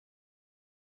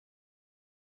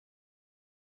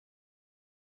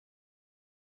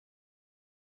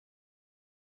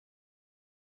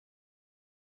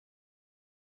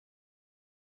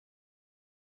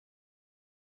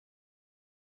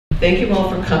thank you all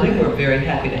for coming. We're very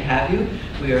happy to have you.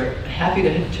 We are happy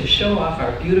to show off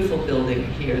our beautiful building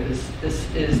here. This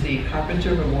is the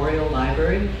Carpenter Memorial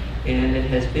Library, and it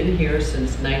has been here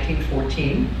since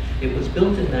 1914. It was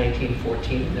built in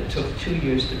 1914. It took 2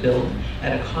 years to build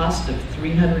at a cost of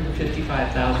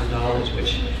 $355,000,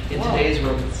 which in today's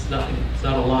world, it's not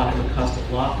a lot. It would cost a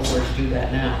lot more to do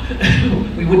that now.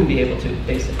 We wouldn't be able to,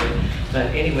 basically.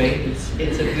 But anyway,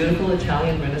 it's a beautiful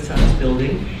Italian Renaissance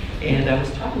building. And I was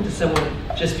talking to someone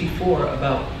just before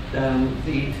about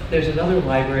there's another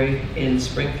library in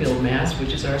Springfield, Mass.,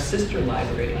 which is our sister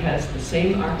library. It has the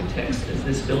same architects as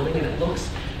this building, and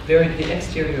the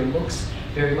exterior looks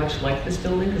very much like this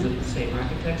building because of the same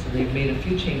architects, and they've made a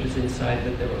few changes inside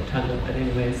with the rotunda, but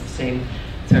anyway, it's the same.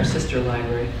 It's our sister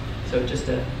library. So just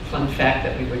a fun fact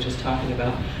that we were just talking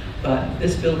about. But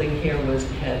this building here is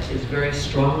very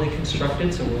strongly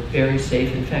constructed, so we're very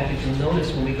safe. In fact, if you'll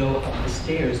notice when we go up the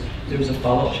stairs, there's a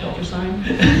fallout shelter sign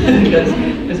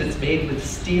because it's made with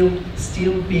steel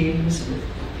beams, with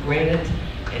granite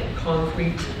and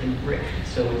concrete and brick.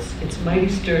 So it's mighty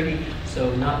sturdy.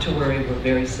 So not to worry, we're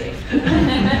very safe.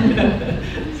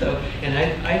 So, and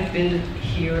I've been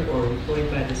here or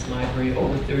employed by this library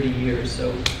over 30 years.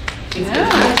 So it's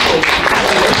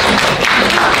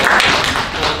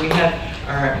we have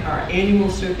our annual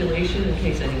circulation, in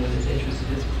case anyone is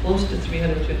interested, is close to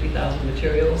 350,000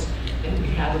 materials, and we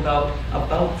have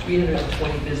about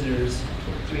 320 visitors,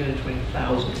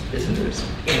 320,000 visitors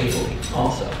annually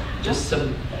also. Just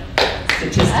some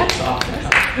statistics off the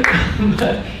cuff.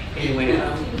 But anyway,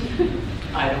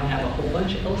 I don't have a whole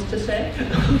bunch else to say.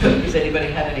 Does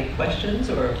anybody have any questions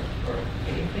or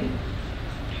anything?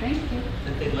 Thank you.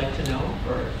 That they'd like to know,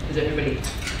 or is everybody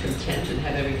content and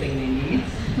have everything they need?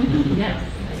 Yes.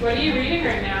 So what are you reading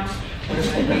right now? What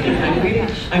am I reading?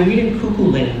 I'm reading Cuckoo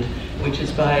Land, which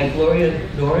is by Gloria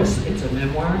Norris. It's a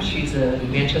memoir. She's a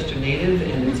Manchester native,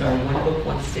 and it's our One Book,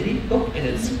 One City book, and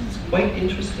it's quite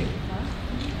interesting.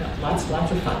 Lots of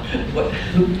fun. We're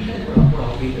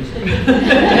all readers.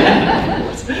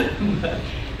 But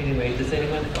anyway, does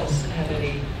anyone else have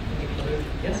any other?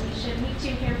 Yes? We should meet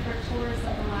you here for tours of the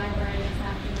library this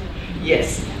afternoon.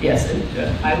 Yes. And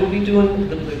I will be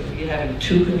we're having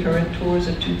 2 concurrent tours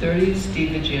at 2:30.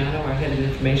 Steve Vigiano, our head of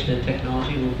information and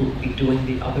technology, will be doing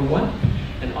the other one.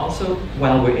 And also,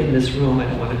 while we're in this room, I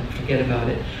don't want to forget about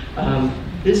it.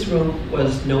 This room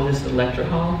was known as the lecture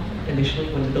hall initially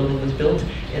when the building was built,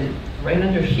 and right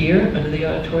under here, under the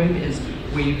auditorium, is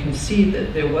where you can see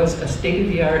that there was a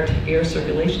state-of-the-art air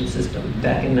circulation system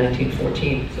back in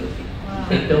 1914. So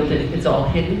they built it, it's all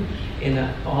hidden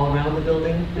all around the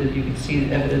building. You can see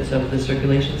the evidence of the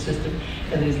circulation system.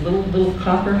 And these little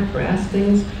copper brass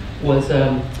things was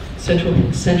central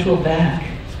vac.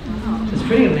 Wow. It's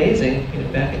pretty amazing,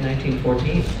 back in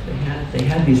 1914, they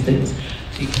had these things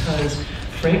because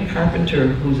Frank Carpenter,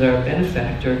 who's our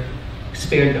benefactor,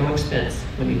 spared no expense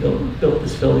when he built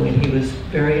this building, and he was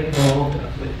very involved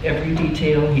with every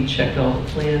detail. He checked all the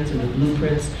plans and the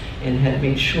blueprints and had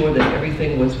made sure that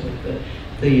everything was with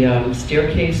the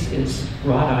staircase is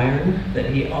wrought iron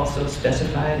that he also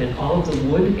specified, and all of the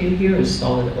wood in here is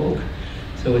solid oak.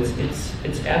 So it's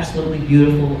absolutely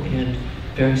beautiful and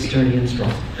very sturdy and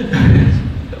strong. So,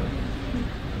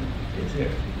 is there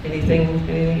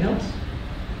anything else?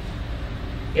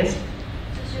 Yes?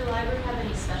 Does your library have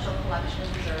any special collections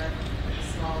or a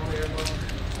small rare book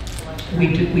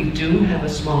collection? We do have a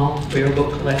small rare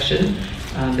book collection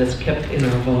that's kept in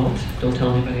our vault. Don't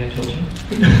tell anybody I told you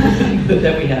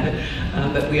that we have it.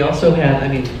 But we also have,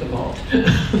 the vault.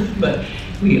 But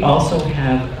we also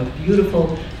have a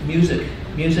beautiful music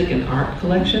and art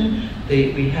collection.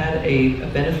 We had a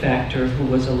benefactor who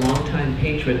was a longtime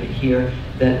patron here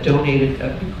that donated a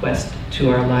bequest to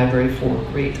our library for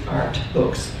great art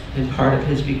books, and part of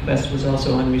his bequest was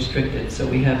also unrestricted. So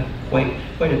we have quite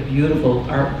a beautiful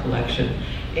art collection.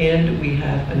 And we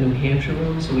have a New Hampshire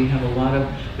room, so we have all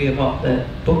the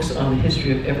books on the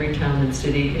history of every town and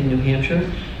city in New Hampshire.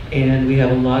 And we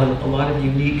have a lot of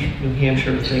unique New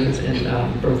Hampshire things, and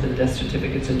birth and death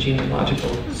certificates and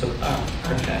genealogical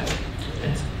artifacts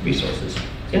and resources.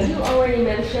 Yes? You already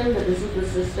mentioned that this is the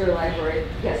sister library.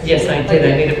 Yes, I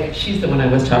did. She's the one I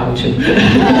was talking to.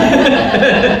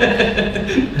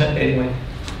 Anyway,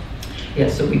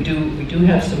 yes. So we do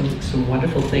have some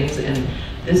wonderful things, and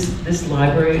this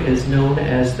library is known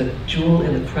as the jewel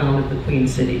in the crown of the Queen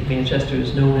City. Manchester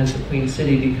is known as the Queen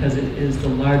City because it is the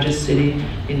largest city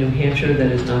in New Hampshire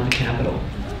that is not the capital.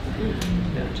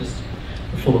 Just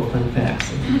full of fun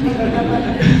facts.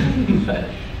 But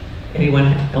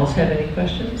anyone else have any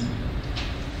questions?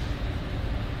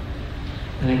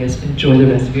 And I guess enjoy the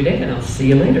rest of your day, and I'll see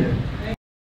you later.